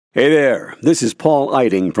Hey there, this is Paul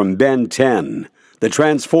Eiting from Ben 10, The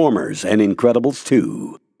Transformers and Incredibles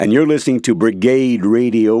 2, and you're listening to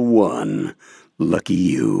Brigade-Radio-One. Lucky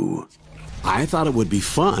you. I thought it would be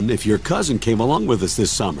fun if your cousin came along with us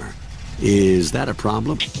this summer. Is that a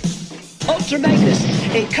problem? Ultra Magnus,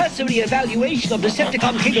 a cursory evaluation of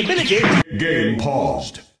Decepticon capability. Game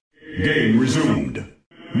paused. Game resumed.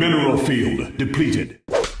 Mineral field depleted.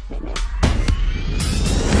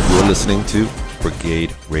 You're listening to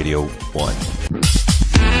Brigade-Radio-One.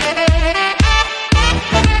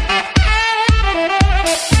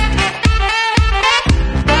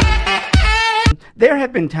 There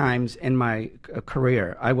have been times in my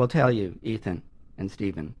career, I will tell you, Ethan and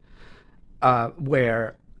Stephen,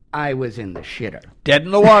 where I was in the shitter. Dead in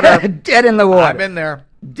the water. Dead in the water. I've been there.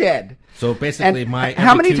 Dead. So basically, and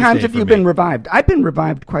how many times have you been revived? I've been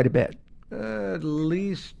revived quite a bit. At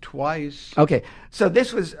least twice. Okay, so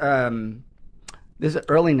this was this is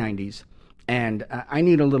early 90s, and I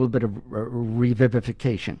need a little bit of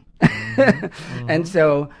revivification. And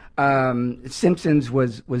so SImpsons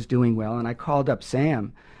was doing well, and I called up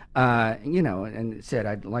Sam, and said,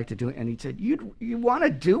 I'd like to do it. And he said, you want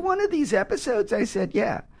to do one of these episodes? I said,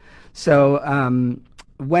 yeah. So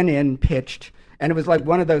went in, pitched, and it was like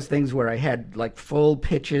one of those things where I had like full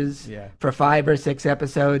pitches for 5 or 6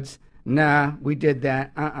 episodes. Nah, we did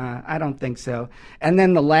that. I don't think so. And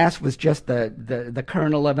then the last was just the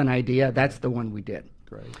kernel of an idea. That's the one we did.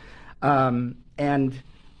 Great. And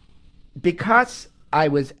because I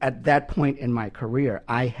was at that point in my career,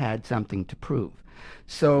 I had something to prove.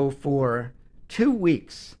 So for 2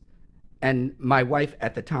 weeks, and my wife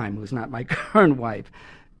at the time, who was not my current wife,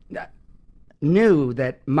 knew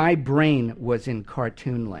that my brain was in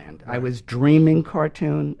cartoon land. Right. I was dreaming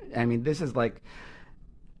cartoon. I mean, this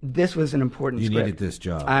was an important script. You needed this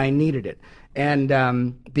job. I needed it. And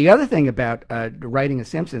the other thing about writing a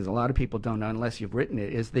Simpsons, a lot of people don't know unless you've written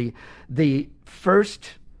it, is the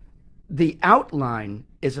outline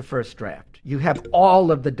is a first draft. You have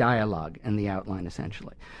all of the dialogue in the outline,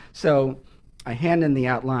 essentially. So I hand in the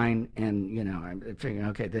outline, and I'm figuring,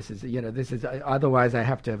 okay, this is otherwise I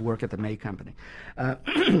have to work at the May Company.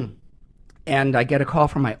 And I get a call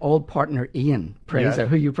from my old partner Ian Praiser,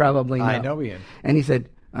 who you probably know. I know Ian. And he said,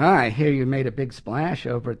 I hear you made a big splash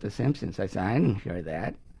over at The Simpsons. I said, I didn't hear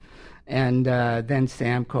that. And then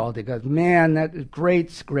Sam called. He goes, man, that's a great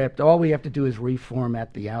script. All we have to do is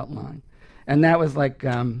reformat the outline. And that was like,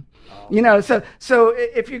 so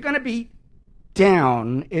if you're going to be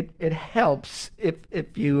down, it helps if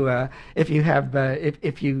you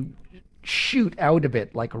shoot out of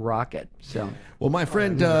it like a rocket. So. Well, my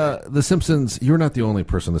friend, The Simpsons, you're not the only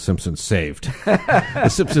person The Simpsons saved. The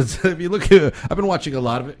Simpsons, if you look at, I've been watching a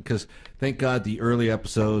lot of it because, thank God, the early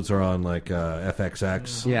episodes are on like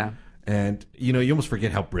FXX. Yeah. And, you almost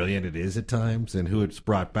forget how brilliant it is at times and who it's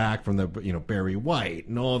brought back from the, Barry White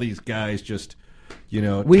and all these guys just,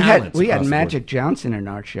 We had Magic Johnson in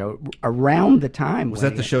our show around the time. Was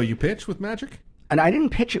that the show you pitched with Magic? And I didn't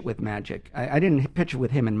pitch it with Magic. I didn't pitch it with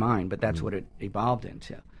him in mind, but that's what it evolved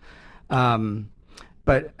into.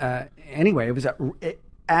 But anyway, it was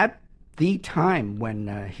at the time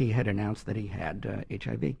when he had announced that he had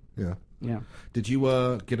HIV. Yeah. Yeah. Did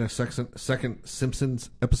you get a second Simpsons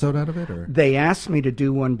episode out of it? Or? They asked me to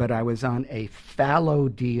do one, but I was on a fallow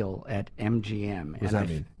deal at MGM. What does that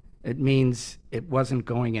mean? It means it wasn't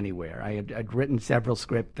going anywhere. I'd written several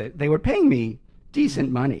scripts. They were paying me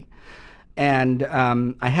decent money. And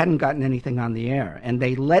I hadn't gotten anything on the air. And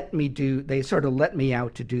they sort of let me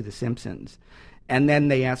out to do The Simpsons. And then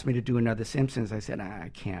they asked me to do another Simpsons. I said,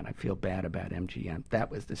 I can't. I feel bad about MGM.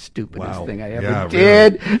 That was the stupidest thing I ever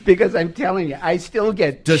did. Really? Because I'm telling you, I still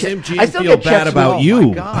get... Does MGM feel bad about you?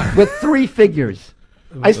 With 3 figures.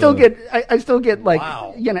 I still get like,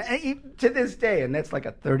 to this day, and that's like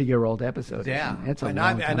a 30-year-old episode. Yeah.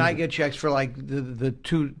 I get checks for like the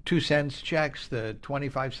 2 cents checks, the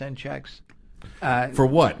 25-cent checks. For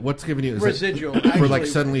what? What's giving you residual? For like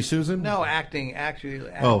Suddenly Susan? No, acting.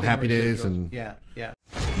 Oh, Happy Days and yeah. You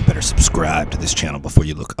better subscribe to this channel before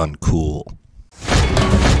you look uncool.